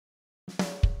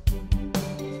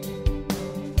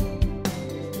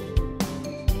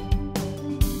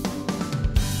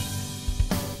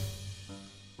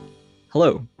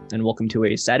Hello, and welcome to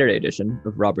a Saturday edition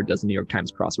of Robert Does the New York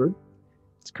Times Crossword.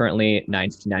 It's currently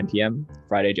 9:59 p.m.,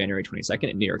 Friday, January 22nd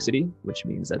in New York City, which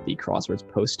means that the crosswords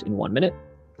post in 1 minute.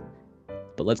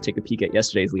 But let's take a peek at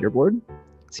yesterday's leaderboard.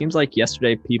 It seems like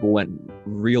yesterday people went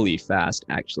really fast,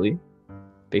 actually.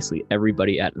 Basically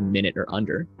everybody at a minute or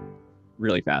under.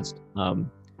 Really fast. PB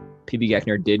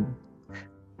Geckner did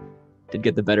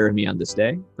get the better of me on this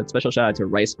day, but special shout out to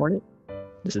Rice Hornet.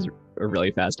 This is a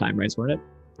really fast time, Rice Hornet.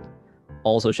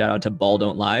 Also, shout out to Ball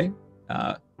Don't Lie.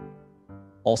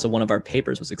 Also, one of our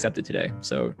papers was accepted today,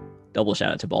 so double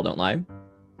shout out to Ball Don't Lie.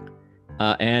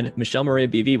 And Michelle Maria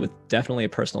BV with definitely a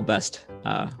personal best,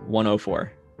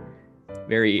 104.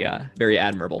 Very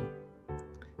admirable.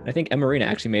 I think Emarina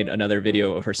actually made another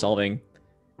video of her solving,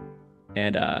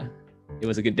 and it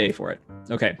was a good day for it.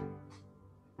 Okay.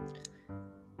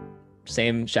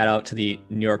 Same shout out to the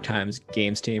New York Times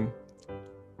games team.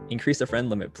 Increase the friend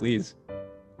limit, please.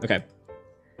 Okay.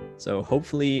 So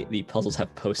hopefully the puzzles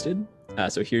have posted.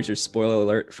 So here's your spoiler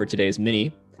alert for today's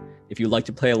mini. If you'd like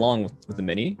to play along with the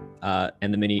mini,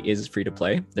 and the mini is free to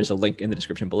play, there's a link in the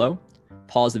description below.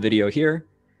 Pause the video here,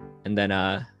 and then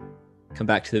come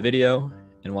back to the video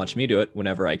and watch me do it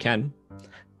whenever I can.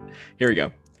 Here we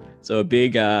go. So a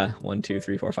big 1, 2,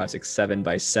 3, 4, 5, 6, 7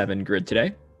 by 7 grid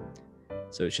today.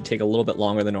 So it should take a little bit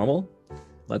longer than normal.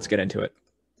 Let's get into it.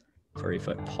 Furry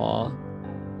foot paw,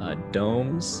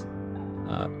 domes,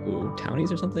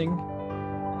 townies or something.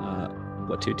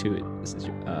 What to this is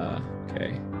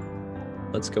okay.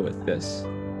 Let's go with this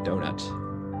donut.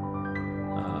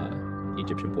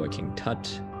 Egyptian boy king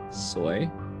tut, soy.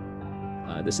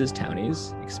 This is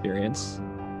townies experience.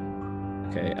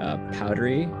 Okay,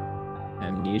 powdery,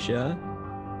 amnesia,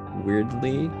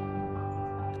 weirdly,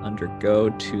 undergo,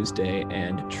 Tuesday,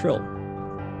 and trill.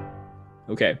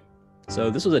 Okay, so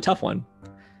this was a tough one.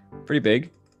 Pretty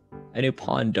big. I knew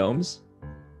paw and domes.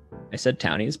 I said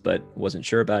townies, but wasn't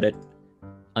sure about it.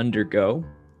 Undergo,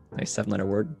 nice 7-letter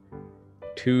word.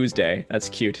 Tuesday, that's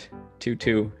cute.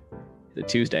 2-2 is a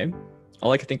Tuesday.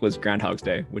 All I could think was Groundhog's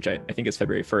Day, which I think is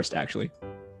February 1st, actually.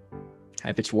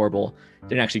 High pitched warble.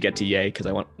 Didn't actually get to yay because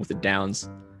I went with the downs.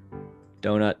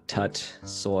 Donut, tut,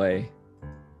 soy.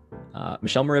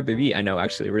 Michelle Maria Bibi, I know,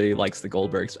 actually really likes the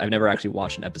Goldbergs. I've never actually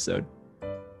watched an episode.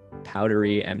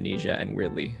 Powdery, amnesia, and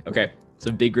weirdly. Okay, so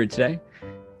big grid today.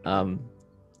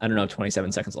 I don't know if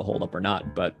 27 seconds will hold up or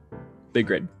not, but big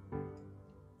grid.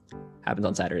 Happens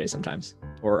on Saturdays sometimes.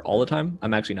 Or all the time?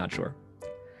 I'm actually not sure.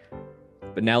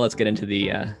 But now let's get into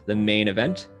the main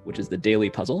event, which is the daily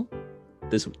puzzle.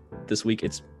 This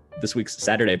week's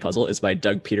Saturday puzzle is by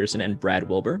Doug Peterson and Brad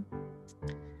Wilber.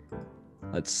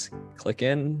 Let's click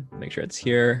in, make sure it's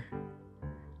here.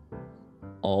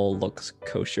 All looks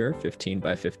kosher, 15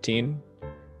 by 15.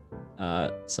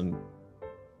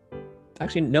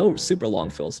 Actually, no super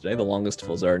long fills today. The longest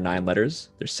fills are 9 letters.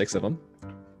 There's 6 of them.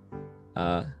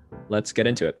 Let's get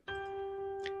into it.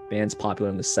 Bands popular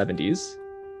in the 70s.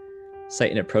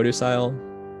 Cite in a produce aisle.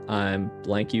 I'm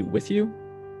blank you with you.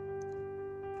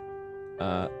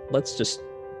 Let's just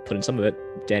put in some of it.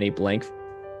 Danny blank,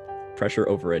 pressure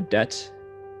over a debt.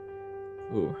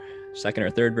 Ooh, second or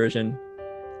third version.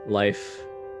 Life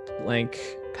blank,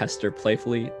 pester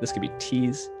playfully. This could be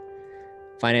tease.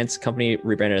 Finance company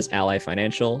rebranded as Ally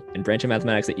Financial, and branch of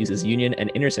mathematics that uses union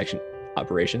and intersection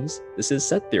operations. This is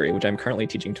set theory, which I'm currently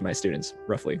teaching to my students,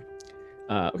 roughly.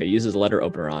 Okay, uses a letter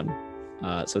opener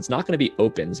on. So it's not going to be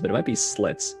opens, but it might be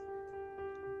slits.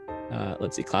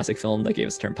 Let's see, classic film that gave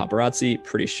us the term paparazzi,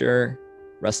 pretty sure.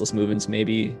 Restless movements,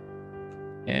 maybe.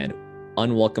 And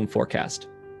unwelcome forecast.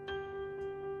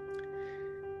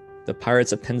 The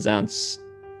Pirates of Penzance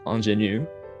ingenue,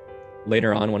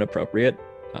 later on when appropriate,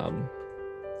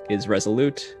 is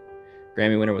resolute.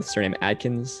 Grammy winner with surname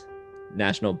Adkins.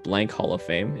 National Blank Hall of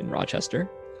Fame in Rochester.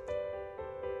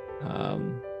 I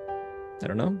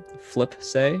don't know. Flip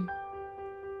say.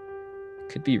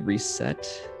 Could be reset.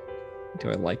 Do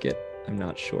I like it? I'm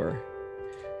not sure.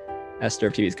 Esther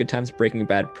of TV's Good Times, Breaking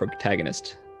Bad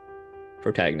protagonist.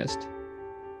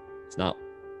 It's not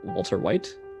Walter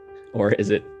White? Or is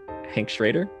it Hank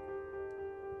Schrader?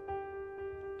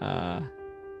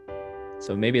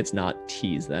 So maybe it's not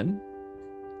tease then.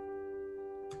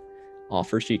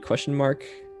 Offer sheet question mark.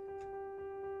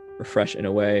 Refresh in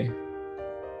a way.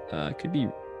 Could be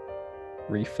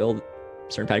refilled.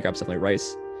 Certain paragraphs definitely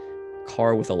rice.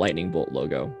 Car with a lightning bolt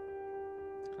logo.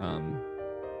 I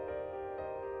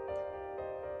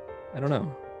don't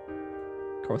know.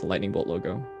 Car with a lightning bolt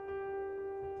logo.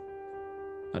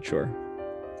 Not sure.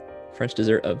 French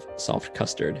dessert of soft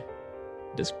custard.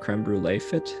 Does creme brulee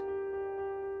fit?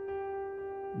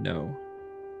 No.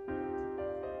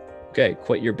 Okay,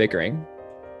 quit your bickering.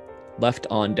 Left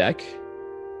on deck.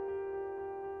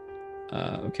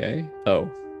 Okay. Oh.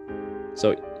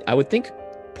 So I would think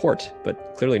port,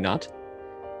 but clearly not.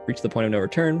 Reach the point of no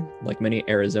return, like many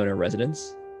Arizona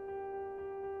residents.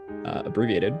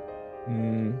 Abbreviated.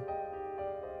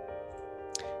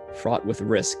 Fraught with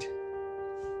risk.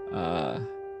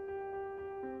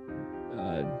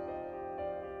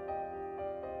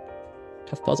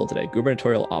 Tough puzzle today.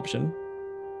 Gubernatorial option.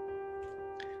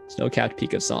 Snow-capped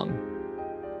peak of song.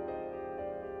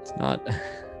 It's not.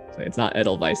 It's not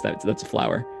Edelweiss. That's a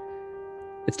flower.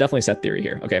 It's definitely set theory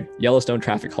here. Okay. Yellowstone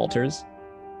traffic halters.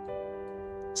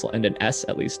 This will end in S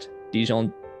at least.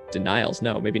 Dijon denials.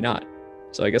 No, maybe not.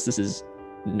 So I guess this is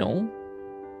no.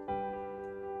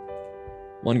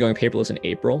 One going paperless in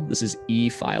April. This is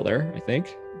e-filer, I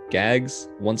think. Gags.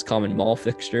 Once common mall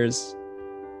fixtures.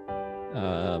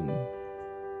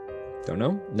 Don't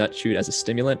know. Nut chewed as a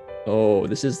stimulant. Oh,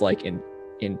 this is like in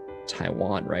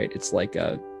Taiwan, right? It's like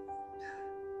a.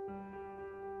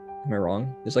 Am I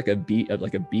wrong? There's like a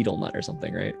beetle nut or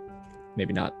something, right?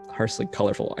 Maybe not. Harshly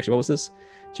colorful. Actually, what was this?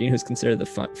 Gene, who's considered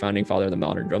the founding father of the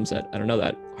modern drum set. I don't know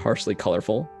that. Harshly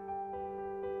colorful.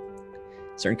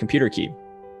 Certain computer key.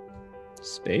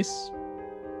 Space.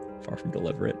 Far from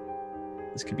deliberate.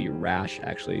 This could be rash,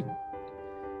 actually.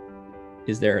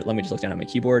 Is there? Let me just look down at my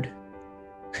keyboard.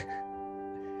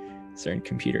 Certain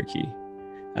computer key.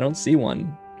 I don't see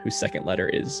one whose second letter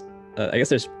is. I guess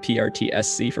there's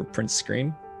PRTSC for print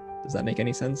screen. Does that make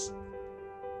any sense?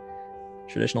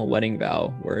 Traditional wedding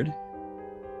vow word.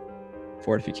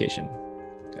 Fortification.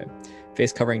 Okay.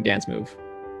 Face covering dance move.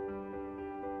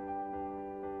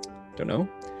 Don't know.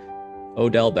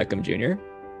 Odell Beckham Jr.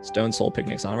 Stone Soul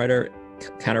Picnic songwriter.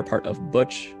 Counterpart of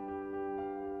Butch.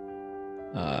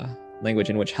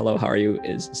 Language in which hello, how are you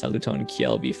is Saluton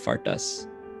Kiel vi fartas.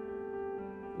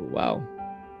 Wow.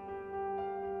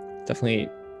 Definitely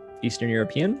Eastern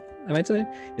European, I might say.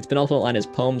 Its penultimate line is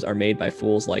poems are made by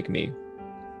fools like me.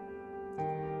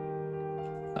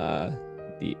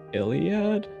 The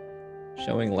Iliad,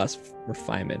 showing less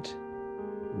refinement.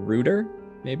 Ruder,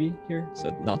 maybe here,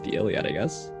 so not the Iliad, I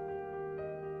guess.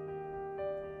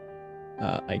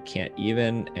 I can't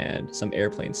even, and some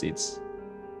airplane seats.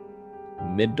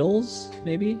 Middles,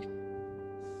 maybe?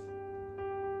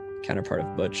 Counterpart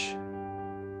of Butch.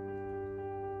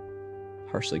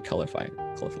 Harshly colorful.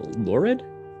 Lurid?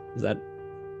 Is that...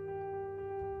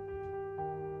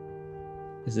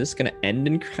 Is this gonna end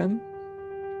in creme?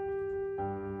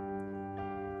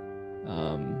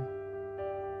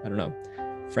 I don't know.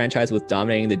 Franchise with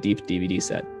dominating the deep DVD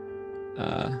set.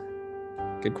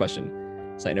 Good question.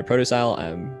 Citing a proto-style,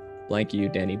 I'm blank you,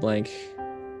 Danny blank.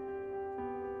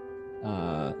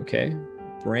 Okay.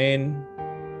 Brain,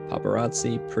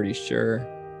 paparazzi, pretty sure.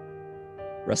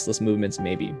 Restless movements,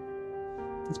 maybe.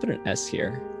 Let's put an S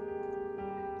here.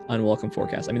 Unwelcome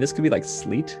forecast. I mean, this could be like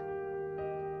sleet.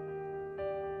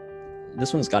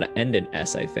 This one's got to end in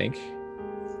S, I think.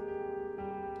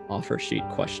 Offer sheet,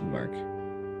 question mark.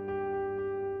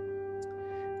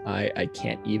 I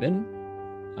can't even.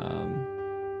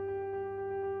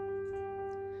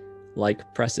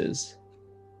 Like presses.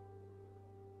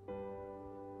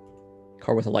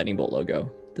 Car with a lightning bolt logo.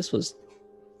 This was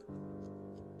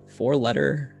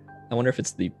 4-letter. I wonder if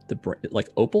it's the like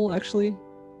Opal, actually.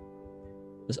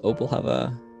 Does Opal have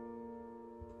a...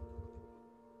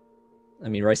 I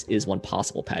mean, rice is one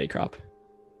possible paddy crop.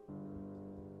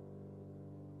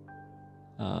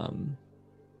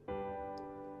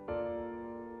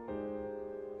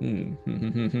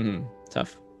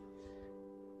 Tough.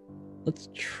 Let's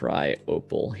try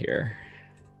Opal here.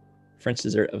 French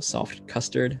dessert of soft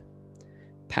custard.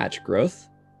 Patch growth.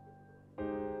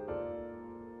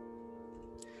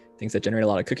 Things that generate a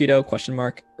lot of cookie dough, question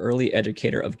mark. Early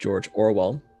educator of George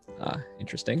Orwell.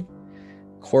 Interesting.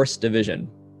 Course division.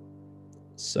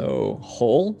 So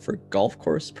hole for golf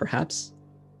course, perhaps.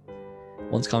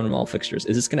 Once common in all fixtures.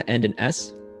 Is this going to end in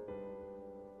S?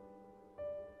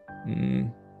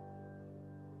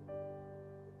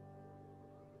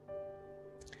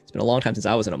 It's been a long time since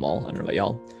I was in a mall. I don't know about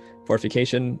y'all.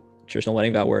 Fortification, traditional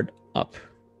wedding vow word, up.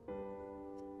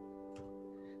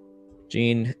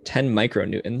 Gene, 10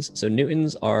 micronewtons. So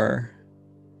newtons are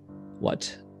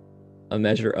what? A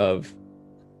measure of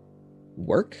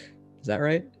work? Is that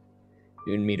right?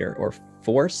 Newton meter or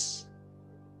force?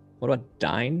 What about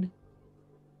dyne?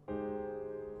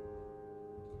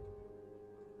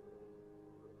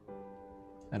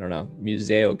 I don't know.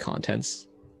 Museo contents.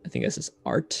 I think this is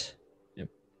art. Yep.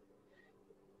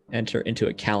 Enter into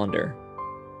a calendar.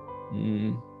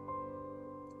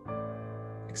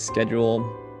 Schedule.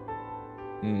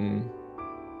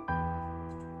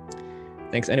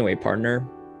 Thanks anyway, partner.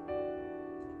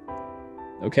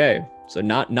 Okay, so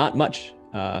not much.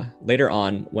 Later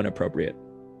on, when appropriate.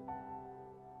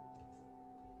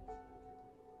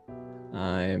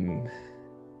 I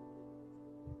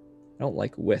don't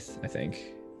like with, I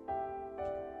think.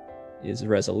 Is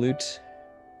resolute.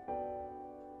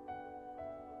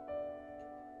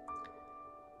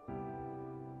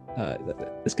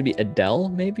 This could be Adele,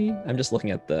 maybe? I'm just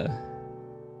looking at the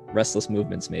restless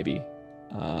movements, maybe.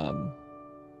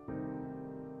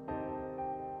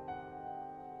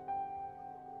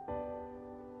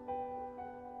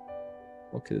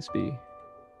 What could this be?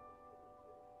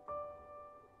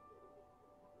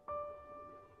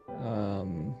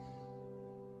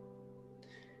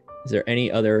 Is there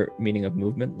any other meaning of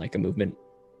movement, like a movement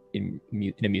in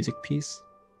a music piece?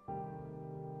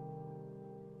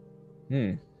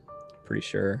 Pretty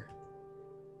sure.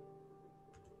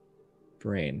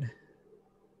 Brain.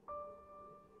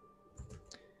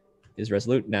 Is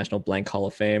resolute. National Blank Hall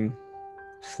of Fame.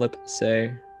 Flip, say.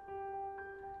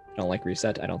 I don't like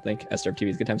reset, I don't think.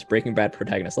 SWTV's Good Times. Breaking Bad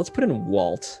protagonist. Let's put in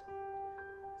Walt.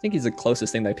 I think he's the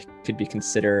closest thing that could be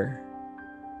considered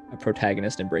a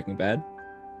protagonist in Breaking Bad.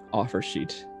 Offer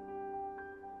sheet.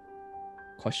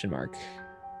 Question mark.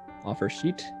 Offer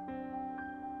sheet.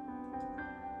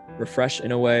 Refresh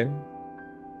in a way.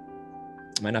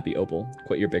 Might not be Opal.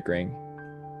 Quit your bickering.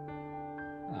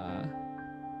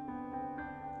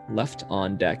 Left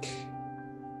on deck.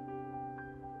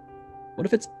 What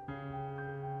if it's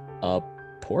a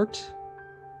port?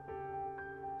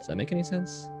 Does that make any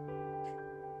sense?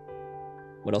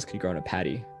 What else could grow in a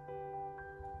patty?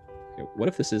 Okay, what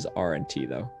if this is R and T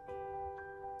though?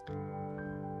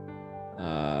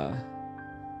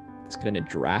 This could end in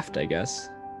draft, I guess.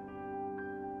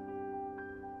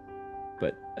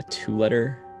 But a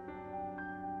 2-letter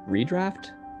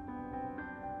redraft?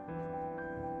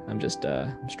 I'm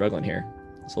struggling here.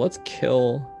 So let's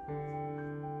kill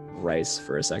rice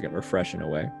for a second, refresh in a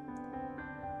way.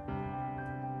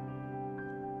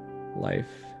 Life.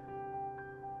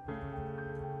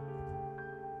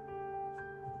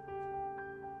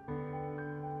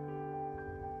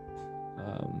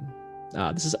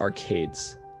 This is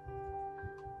arcades.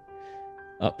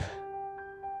 Up.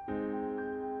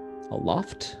 A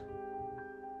loft.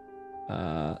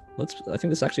 I think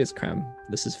this actually is creme.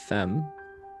 This is femme.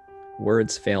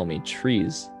 Words fail me.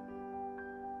 Trees.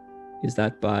 Is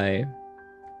that by?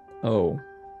 Oh.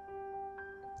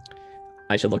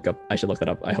 I should look that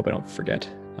up. I hope I don't forget.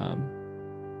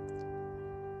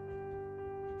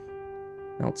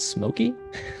 Mount Smoky?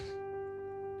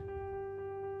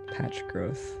 Patch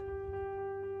growth.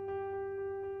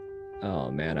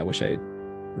 Oh man, I wish I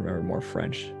remembered more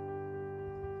French.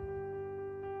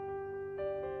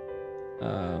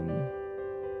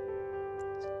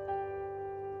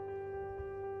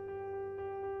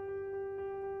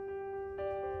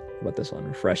 What about this one?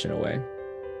 Refresh in a way.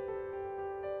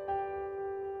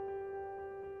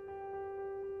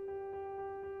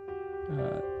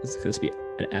 Could this be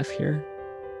an F here?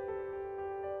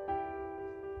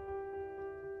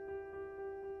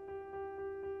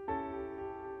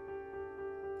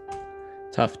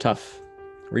 Tough.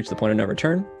 Reach the point of no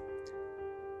return.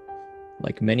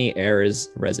 Like many heirs,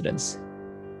 residents.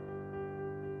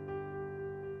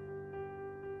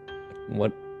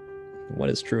 What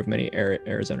is true of many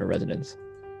Arizona residents?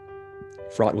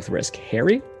 Fraught with risk.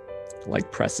 Hairy?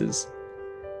 Like presses.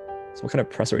 So what kind of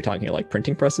press are we talking here? Like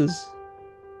printing presses?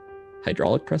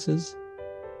 Hydraulic presses?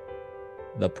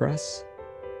 The press?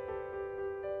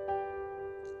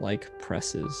 Like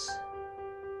presses.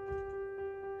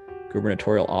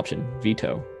 Gubernatorial option.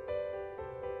 Veto.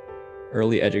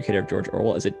 Early educator of George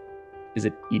Orwell. Is it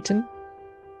Eaton?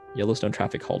 Yellowstone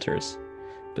traffic halters.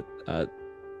 But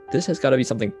this has got to be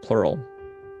something plural.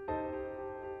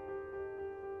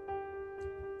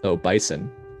 Oh,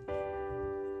 bison.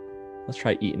 Let's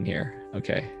try Eaton here.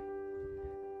 Okay.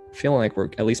 Feeling like we're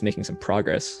at least making some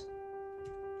progress.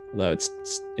 Although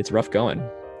it's rough going.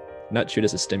 Nut shoot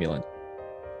as a stimulant.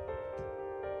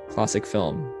 Classic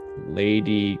film.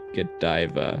 Lady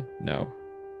Godiva. No.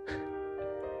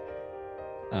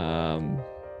 I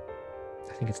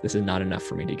think this is not enough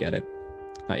for me to get it.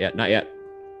 Not yet.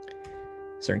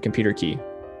 Certain computer key.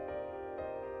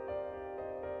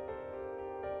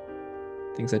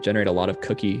 Things that generate a lot of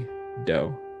cookie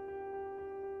dough.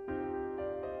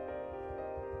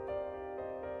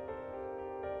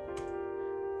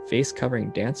 Face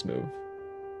covering dance move.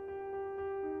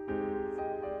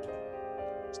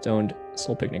 Stoned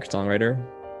Soul Picnic songwriter.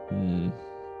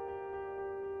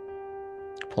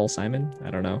 Paul Simon?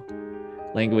 I don't know.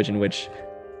 Language in which...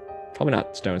 Probably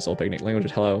not Stoned Soul Picnic. Language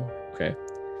with hello. Okay.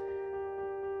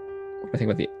 I think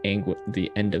about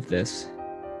the end of this.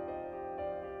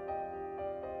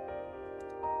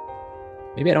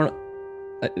 Maybe I don't.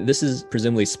 This is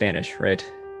presumably Spanish, right?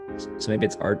 So maybe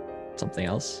it's art, something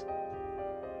else.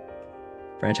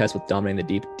 Franchise with dominating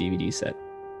the deep DVD set.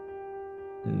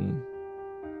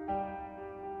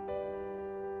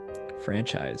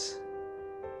 Franchise.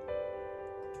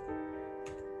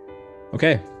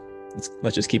 Okay,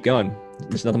 let's just keep going.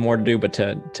 There's nothing more to do but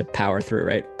to power through,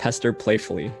 right? Pester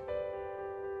playfully.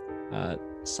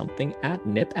 Something at,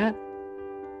 nip at?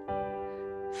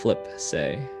 Flip,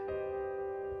 say.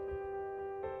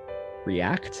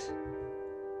 React.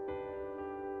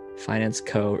 Finance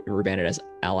Co. rebranded as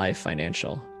Ally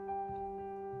Financial.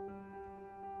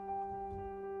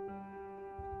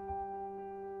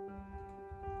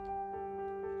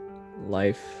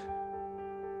 Life.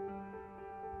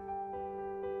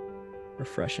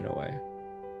 Refresh and away.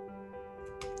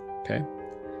 Okay.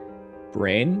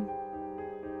 Brain.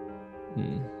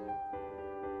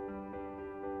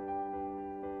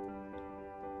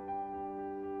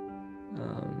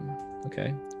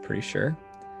 Okay, pretty sure.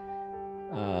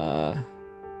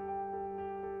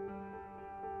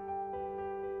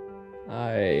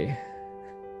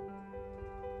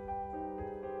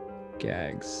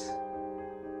 Gags.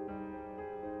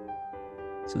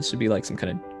 So this should be like some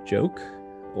kind of joke,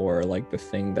 or like the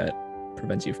thing that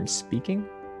prevents you from speaking.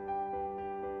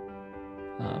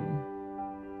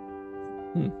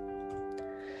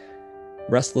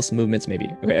 Restless movements, maybe.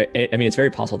 Okay, I mean, it's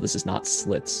very possible this is not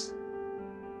slits.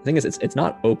 The thing is, it's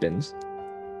not opens.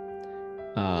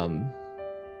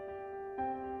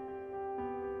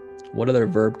 What other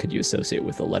verb could you associate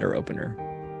with a letter opener?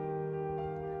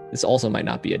 This also might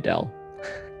not be Adele.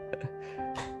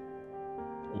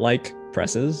 Like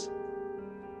presses.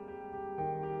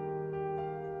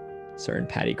 Certain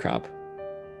patty crop.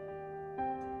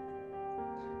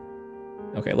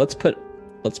 Okay, let's put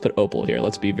opal here.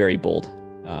 Let's be very bold.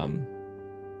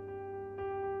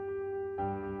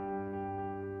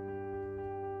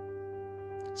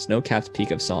 Snow-capped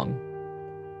peak of song.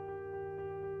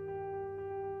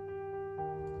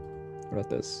 What about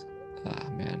this? Ah,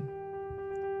 man.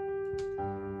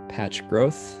 Patch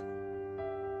growth.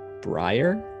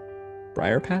 Briar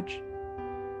patch?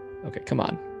 Okay, come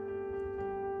on.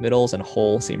 Middles and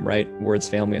whole seem right. Words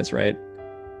family is right.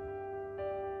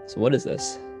 So what is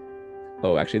this?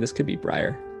 Oh, actually, this could be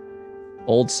Briar.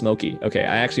 Old Smoky. Okay,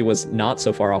 I actually was not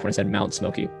so far off when I said Mount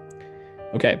Smoky.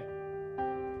 Okay.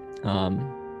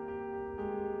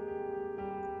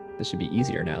 This should be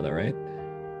easier now, though, right?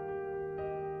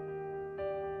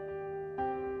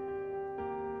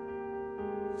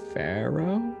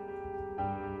 Pharaoh?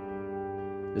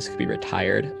 This could be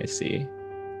retired, I see.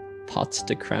 Pots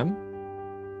de creme?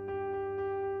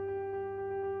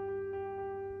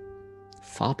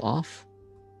 Fop off?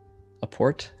 A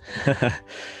port?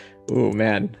 Ooh,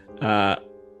 man.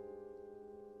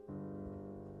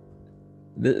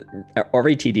 The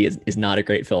RETD is not a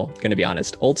great fill, gonna be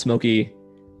honest. Old Smoky,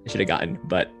 I should have gotten,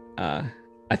 but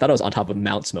I thought it was on top of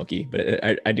Mount Smoky, but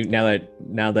I do now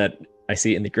that I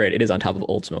see it in the grid, it is on top of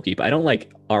Old Smoky, but I don't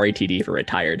like RETD for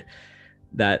retired.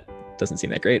 That doesn't seem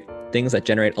that great. Things that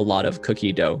generate a lot of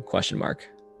cookie dough, question mark.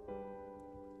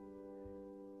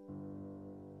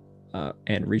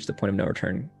 And reach the point of no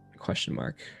return, question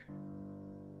mark.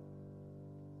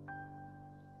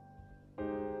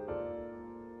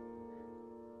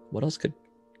 What else could...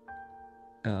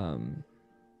 I'm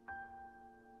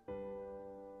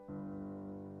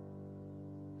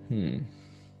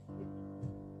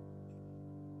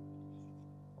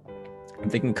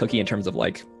thinking cookie in terms of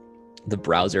like the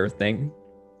browser thing.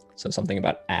 So something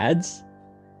about ads.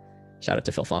 Shout out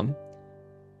to Phil Pham.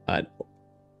 I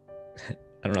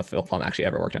don't know if Phil Pham actually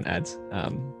ever worked on ads.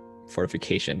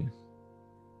 Fortification.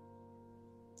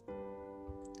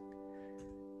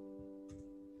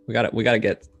 We gotta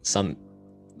get some.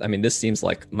 I mean, this seems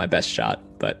like my best shot,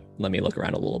 but let me look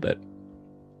around a little bit.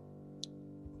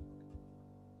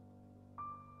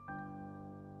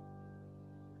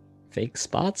 Fake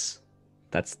spots?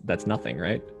 That's nothing,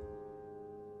 right?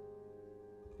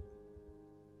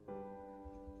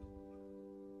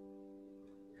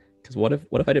 Because what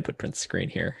if I did put print screen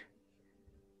here?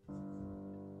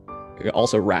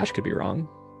 Also, rash could be wrong.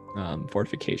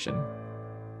 Fortification.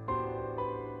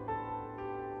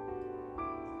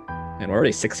 And we're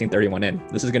already 16:31 in.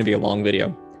 This is going to be a long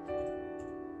video.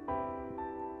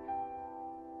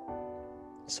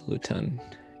 Salutan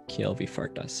kiel vi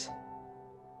fartas.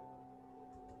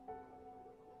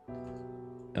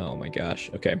 Oh my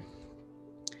gosh. Okay.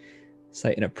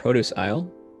 Site in a produce aisle.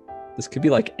 This could be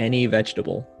like any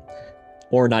vegetable,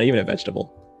 or not even a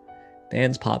vegetable.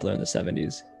 Band's popular in the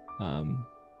 70s.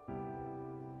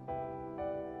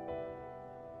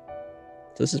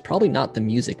 So this is probably not the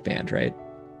music band, right?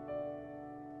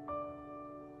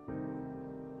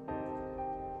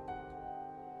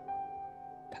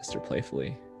 Pester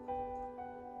playfully.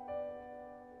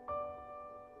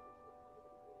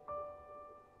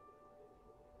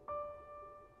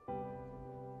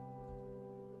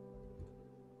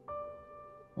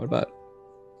 What about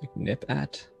like nip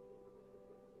at?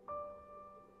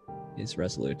 Is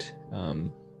resolute.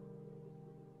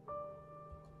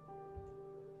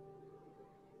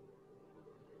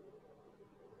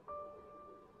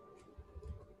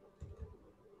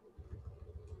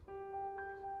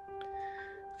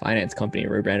 Finance company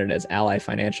rebranded as Ally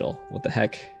Financial. What the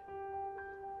heck?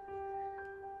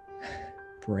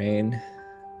 Brain.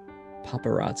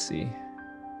 Paparazzi.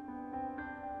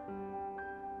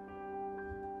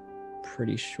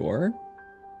 Pretty sure.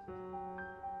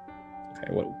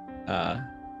 Okay, what? I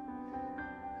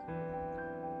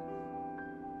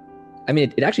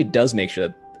mean, it actually does make sure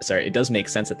that, sorry, it does make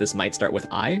sense that this might start with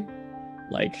I.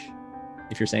 Like,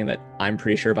 if you're saying that I'm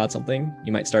pretty sure about something,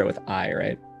 you might start with I,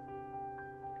 right?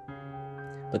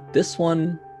 But this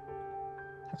one,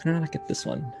 how can I not get this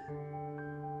one?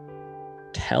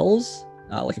 Tells?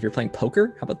 Like if you're playing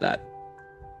poker, how about that?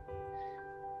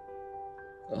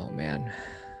 Oh man.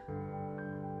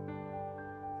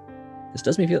 This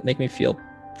does make me feel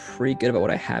pretty good about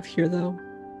what I have here though.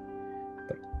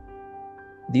 But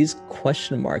these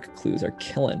question mark clues are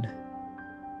killing.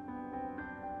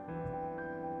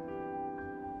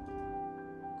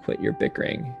 Quit your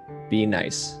bickering. Be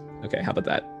nice. Okay, how about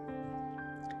that?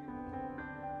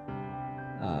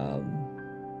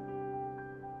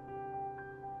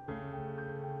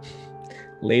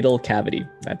 Ladle cavity.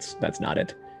 That's not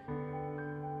it.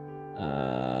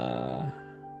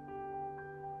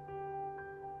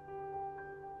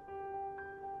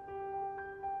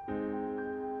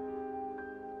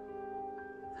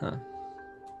 Huh.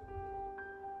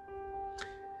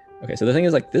 Okay, so the thing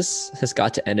is, like, this has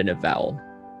got to end in a vowel,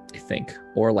 I think,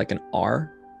 or like an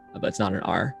R, but it's not an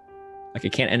R. Like,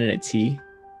 it can't end in a T.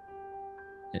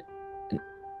 An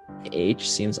H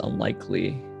seems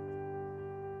unlikely.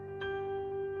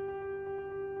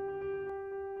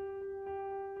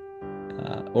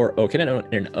 Or can it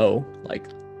end in an O? Like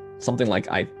something like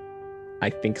I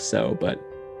think so, but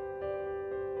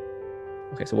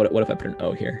okay. So what if I put an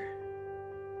O here?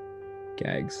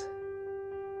 Gags.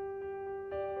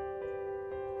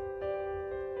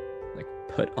 Like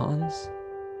put-ons.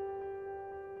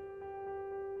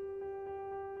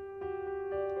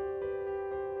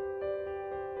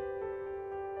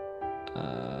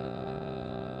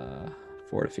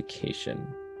 Fortification.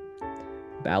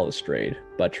 Balustrade.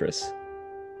 Buttress.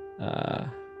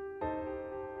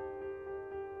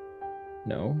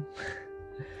 No.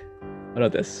 What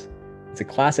about this? It's a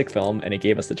classic film and it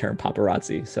gave us the term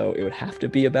paparazzi, so it would have to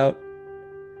be about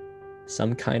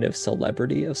some kind of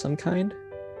celebrity of some kind.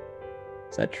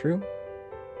 Is that true?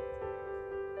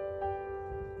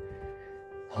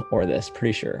 Or this,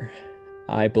 pretty sure.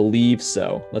 I believe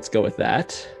so. Let's go with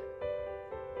that.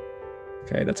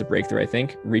 Okay, that's a breakthrough, I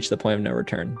think. Reach the point of no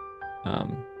return.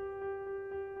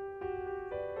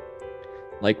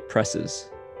 Like presses.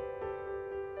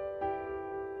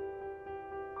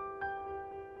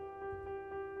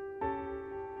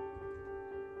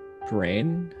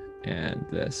 Brain and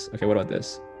this. Okay, what about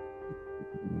this?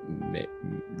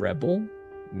 Rebel?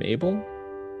 Mabel?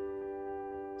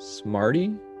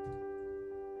 Smarty?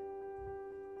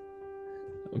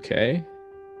 Okay.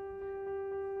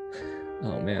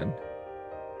 Oh man.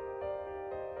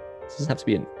 Does this have to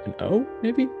be an O,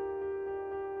 maybe?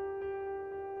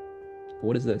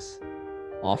 What is this?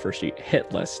 Offer sheet.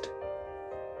 Hit list.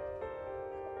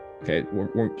 Okay,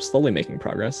 we're slowly making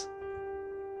progress.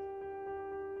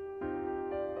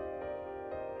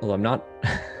 Although I'm not...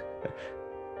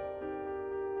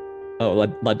 Oh,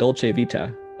 La Dolce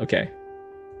Vita. Okay.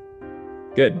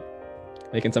 Good.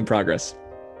 Making some progress.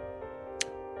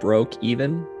 Broke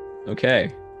even.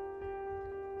 Okay.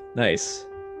 Nice.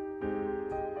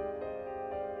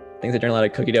 Things that turn out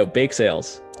like cookie dough. Bake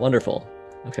sales. Wonderful.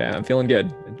 Okay, I'm feeling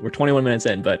good. We're 21 minutes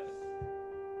in, but...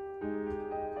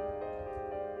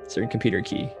 Certain computer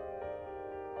key.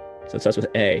 So it starts with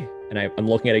A, and I'm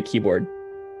looking at a keyboard.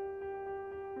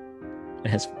 It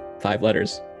has 5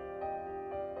 letters.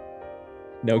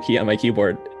 No key on my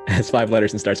keyboard has 5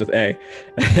 letters and starts with A.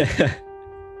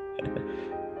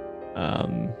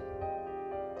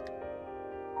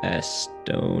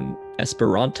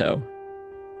 Esperanto.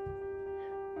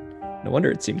 No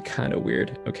wonder it seemed kind of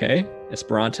weird. Okay,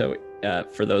 Esperanto,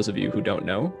 for those of you who don't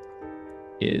know,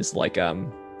 is like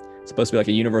supposed to be like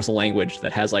a universal language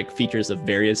that has like features of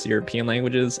various European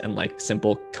languages and like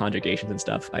simple conjugations and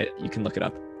stuff. You can look it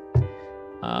up.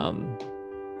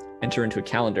 Enter into a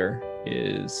calendar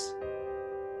is,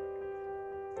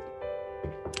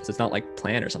 so it's not like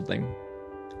plan or something.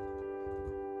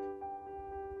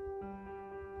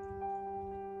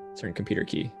 Certain computer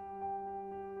key.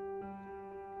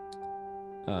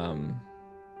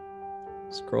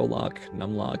 Scroll lock,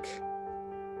 num lock.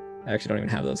 I actually don't even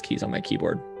have those keys on my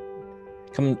keyboard.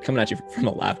 Coming at you from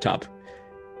a laptop,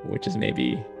 which is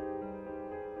maybe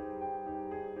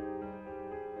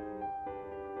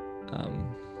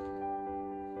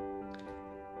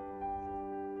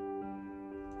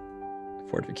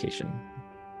fortification.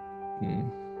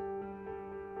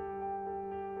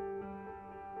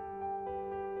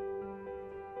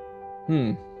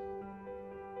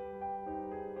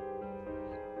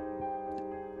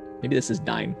 Maybe this is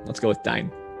dine. Let's go with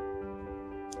dine.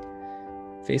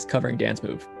 Face covering dance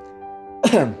move.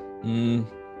 Maybe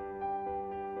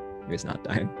it's not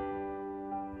dine.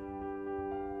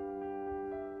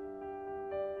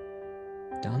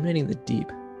 Dominating the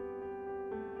deep.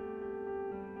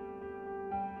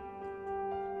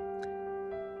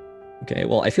 Okay,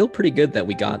 well, I feel pretty good that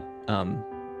we got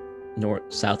north,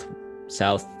 south,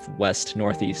 southwest,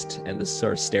 northeast, and this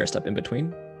sort of stair step in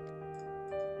between.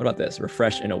 What about this?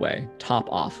 Refresh in a way. Top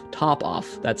off. Top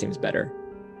off. That seems better.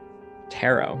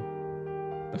 Tarot.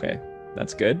 Okay,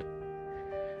 that's good.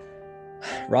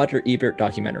 Roger Ebert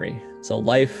documentary. So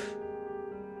life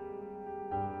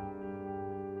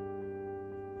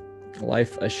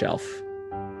a shelf.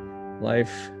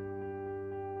 Life.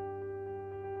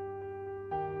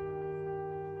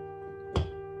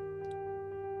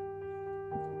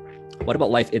 What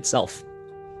about life itself?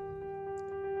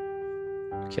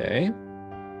 Okay.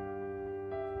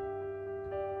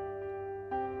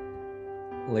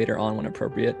 Later on when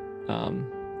appropriate.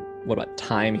 What about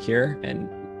time here and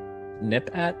nip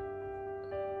at?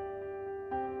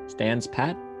 Stands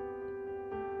pat?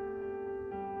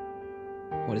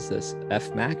 What is this?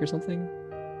 F-Mac or something?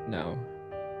 No.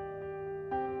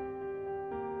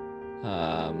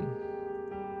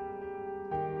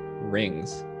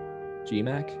 Rings.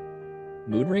 G-Mac?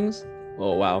 Mood rings?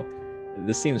 Oh, wow.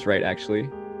 This seems right, actually.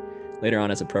 Later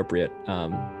on as appropriate.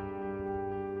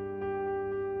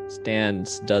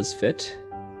 Stands does fit.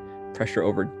 Pressure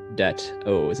over debt.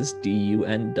 Oh, is this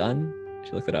D-U-N done? I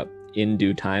should look that up. In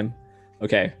due time.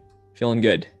 Okay, feeling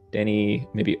good. Danny,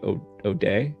 maybe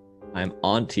O'Day. I'm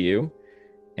on to you.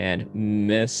 And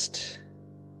missed?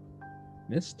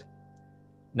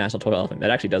 National Total Elephant.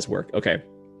 That actually does work. Okay.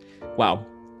 Wow.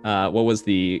 What was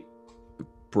the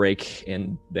break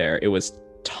in there? It was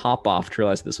top off to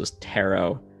realize this was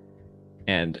tarot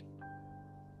and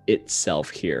itself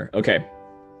here. Okay.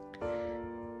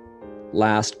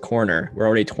 Last corner. We're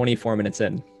already 24 minutes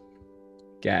in.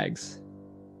 Gags.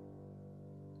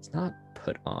 It's not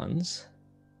put-ons.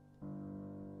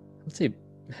 Let's say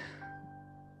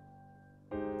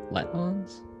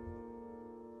let-ons.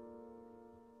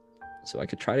 So I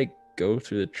could try to go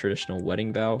through the traditional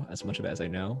wedding vow as much of it as I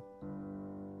know.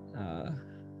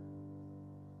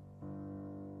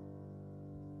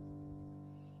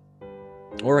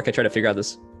 Or I could try to figure out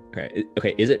this.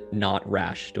 Okay, is it not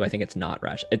rash? Do I think it's not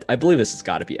rash? I believe this has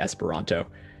got to be Esperanto.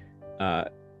 Or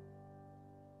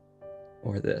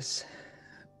this.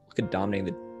 Look at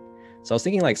dominating the... So I was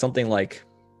thinking like something like...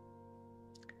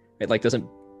 Right, like doesn't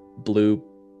Blue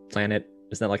Planet...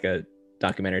 Isn't that like a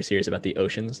documentary series about the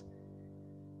oceans?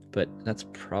 But that's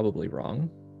probably wrong.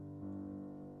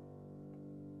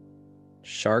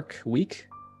 Shark Week?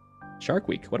 Shark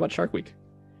Week. What about Shark Week?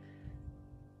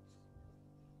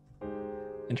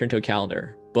 Enter into a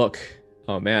calendar. Book.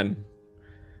 Oh, man.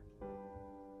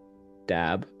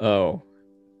 Dab. Oh,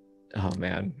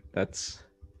 man. That's...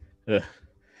 Ugh.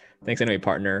 Thanks anyway,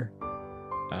 partner.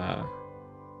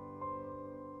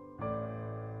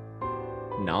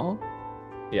 No?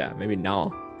 Yeah, maybe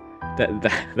no.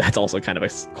 That's also kind of a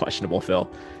questionable fill.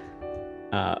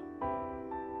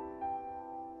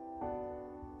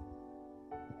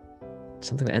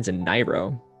 Something that ends in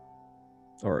Niro.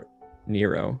 Or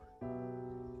Nero.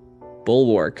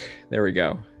 Bulwark. There we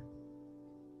go.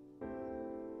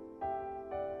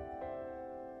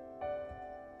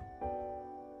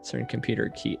 Certain computer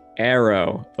key.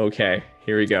 Arrow. Okay,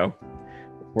 here we go.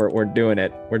 We're doing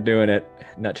it. We're doing it.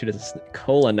 Nut to this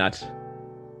cola nut.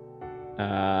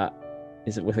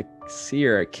 Is it with a C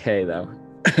or a K though?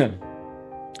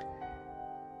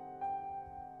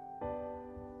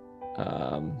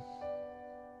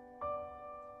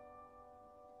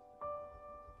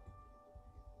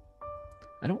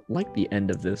 I don't like the end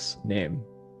of this name.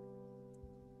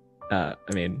 I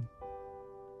mean,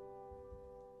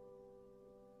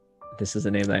 this is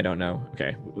a name that I don't know.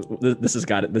 Okay, this has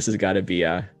got to be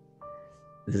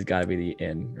the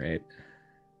inn, right?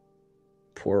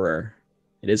 Poorer.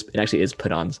 It actually is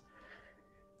put-ons.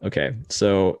 Okay,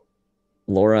 so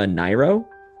Laura Nairo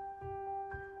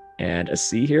and a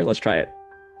C here. Let's try it.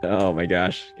 Oh my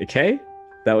gosh. Okay,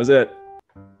 that was it.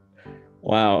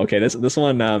 Wow. Okay, this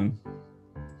one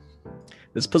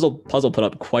this puzzle put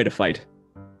up quite a fight.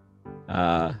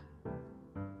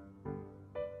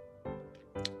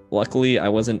 Luckily, I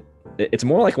wasn't. It's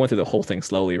more like I went through the whole thing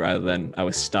slowly rather than I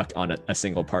was stuck on a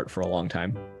single part for a long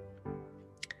time.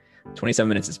 27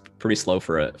 minutes is pretty slow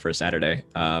for a Saturday.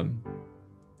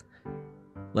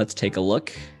 Let's take a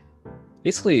look.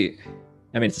 Basically,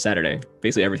 I mean, it's a Saturday.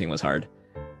 Basically, everything was hard.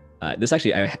 This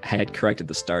actually, I had corrected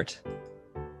the start.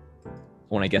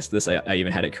 When I guessed this, I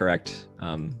even had it correct.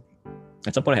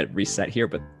 At some point, I had reset here,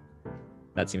 but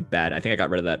that seemed bad. I think I got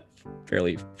rid of that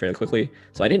fairly quickly.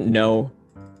 So I didn't know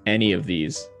any of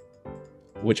these,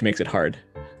 which makes it hard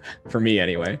for me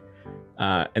anyway.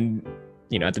 And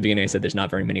you know, at the beginning I said there's not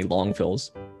very many long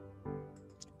fills,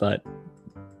 but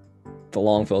the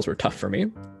long fills were tough for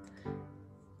me.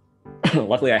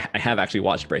 Luckily, I have actually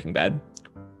watched Breaking Bad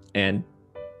and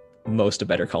most of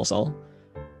Better Call Saul.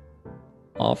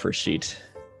 Offer sheet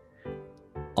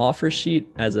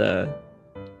as a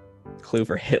clue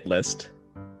for hit list.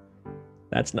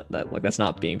 That's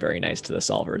not being very nice to the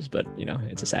solvers, but you know,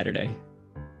 it's a Saturday.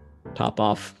 Top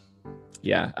off.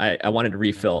 Yeah, I wanted to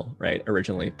refill, right,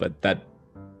 originally, but that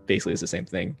basically is the same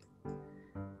thing.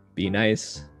 Be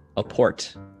nice. A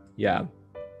port. Yeah.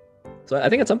 So I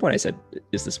think at some point I said,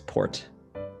 is this port?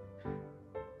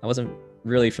 I wasn't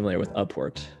really familiar with a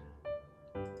port.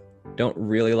 Don't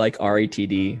really like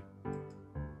RETD.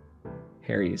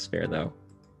 Harry's fair though.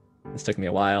 This took me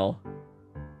a while.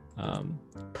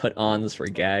 Put-ons for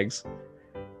gags.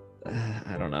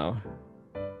 I don't know.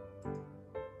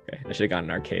 Okay, I should have gotten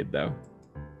an arcade though.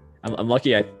 I'm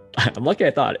lucky. I'm lucky.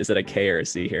 I thought, is it a K or a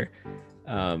C here?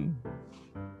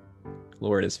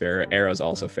 Lord is fair. Arrow's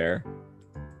also fair.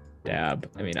 Dab.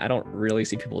 I mean, I don't really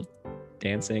see people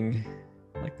dancing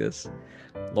like this.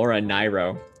 Laura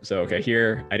Nairo. So okay,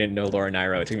 here I didn't know Laura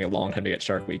Nairo. It took me a long time to get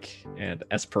Shark Week, and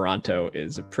Esperanto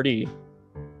is a pretty.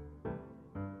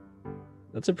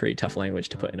 That's a pretty tough language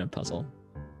to put in a puzzle.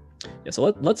 Yeah,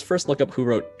 so let's first look up who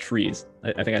wrote Trees.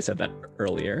 I think I said that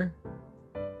earlier.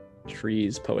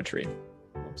 Trees poetry.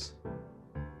 Oops.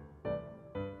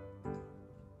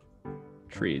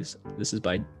 Trees. This is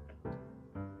by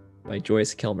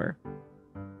Joyce Kilmer.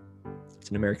 It's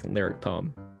an American lyric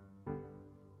poem.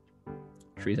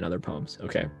 Trees and other poems.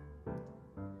 Okay.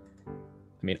 I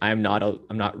mean, I'm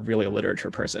not really a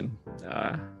literature person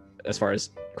as far as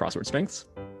crossword strengths.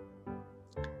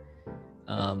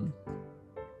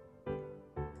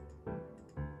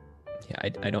 Yeah,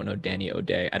 I don't know Danny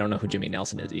O'Day. I don't know who Jimmy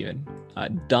Nelson is even.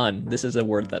 Done. This is a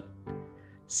word that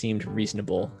seemed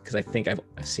reasonable because I think I've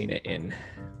seen it in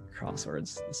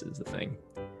crosswords. This is the thing.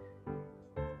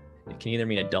 It can either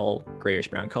mean a dull grayish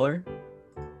brown color.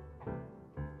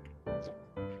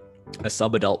 A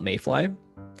subadult mayfly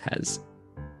has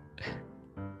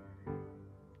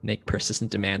make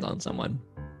persistent demands on someone.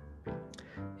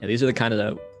 Yeah, these are the kind of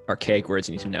the archaic words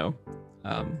you need to know.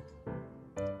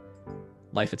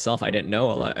 Life itself, I didn't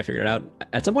know. I figured it out.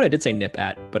 At some point I did say nip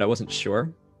at, but I wasn't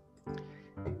sure.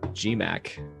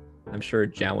 GMAC. I'm sure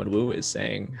Jiawen Wu is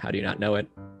saying, how do you not know it?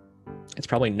 It's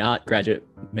probably not Graduate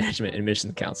Management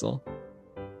Admissions Council.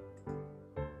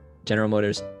 General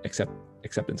Motors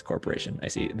Acceptance Corporation. I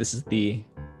see. This is the...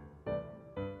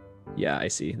 Yeah, I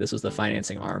see. This was the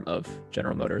financing arm of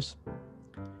General Motors.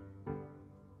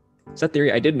 Set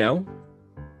theory, I did know.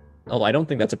 Although I don't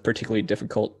think that's a particularly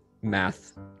difficult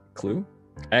math clue.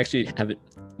 I actually have it,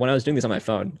 when I was doing this on my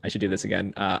phone, I should do this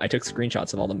again. I took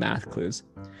screenshots of all the math clues.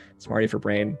 Smarty for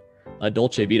brain.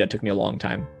 Dolce Vita took me a long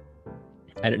time.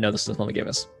 I didn't know this was the one they gave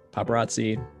us.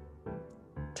 Paparazzi.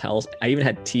 Tells. I even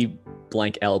had T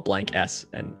blank L blank S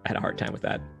and I had a hard time with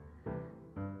that.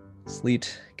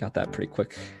 Sleet. Got that pretty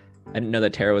quick. I didn't know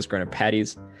that Tara was growing up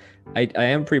patties. I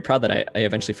am pretty proud that I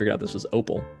eventually figured out this was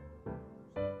Opal.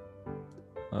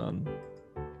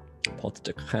 Pâte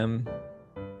de crème.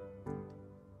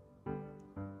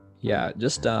 Yeah,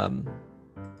 just I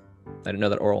didn't know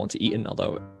that Oral went to Eton,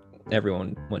 although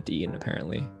everyone went to Eton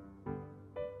apparently.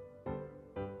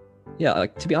 Yeah,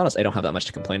 like to be honest, I don't have that much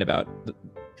to complain about.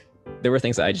 There were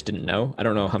things that I just didn't know. I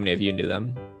don't know how many of you knew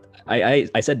them. I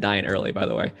said 9 early, by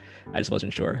the way. I just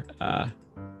wasn't sure.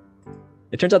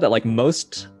 It turns out that like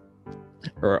most,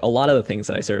 or a lot of the things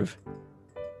that I sort of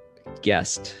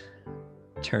guessed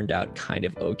turned out kind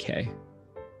of okay.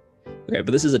 Okay,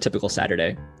 but this is a typical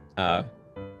Saturday. I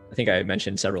think I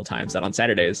mentioned several times that on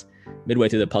Saturdays, midway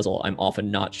through the puzzle, I'm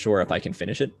often not sure if I can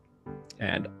finish it.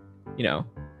 And, you know,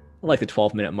 like the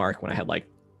 12-minute mark when I had like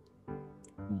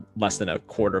less than a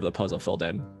quarter of the puzzle filled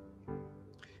in,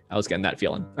 I was getting that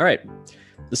feeling. All right,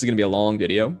 this is gonna be a long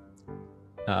video.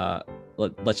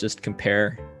 Let's just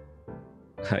compare.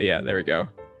 Yeah, there we go.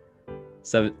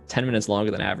 So 10 minutes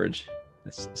longer than average.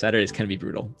 Saturdays can be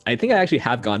brutal. I think I actually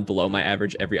have gone below my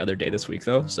average every other day this week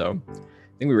though. So I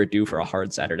think we were due for a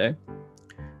hard Saturday.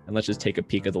 And let's just take a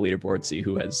peek at the leaderboard, see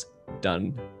who has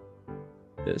done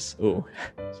this. Oh,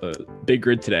 so big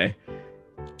grid today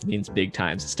means big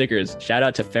times. Stickers. Shout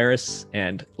out to Ferris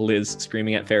and Liz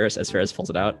screaming at Ferris as Ferris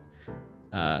pulls it out.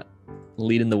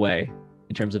 Leading the way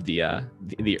in terms of the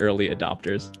early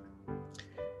adopters.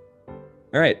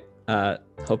 All right.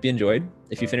 Hope you enjoyed.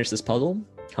 If you finished this puzzle,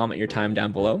 comment your time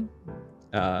down below.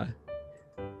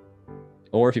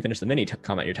 Or if you finish the mini,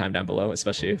 comment your time down below,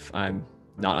 especially if I'm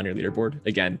not on your leaderboard.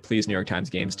 Again, please, New York Times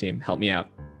Games team, help me out.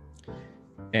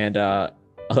 And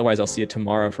otherwise, I'll see you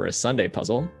tomorrow for a Sunday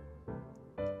puzzle.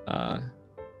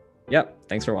 Yep,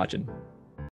 thanks for watching.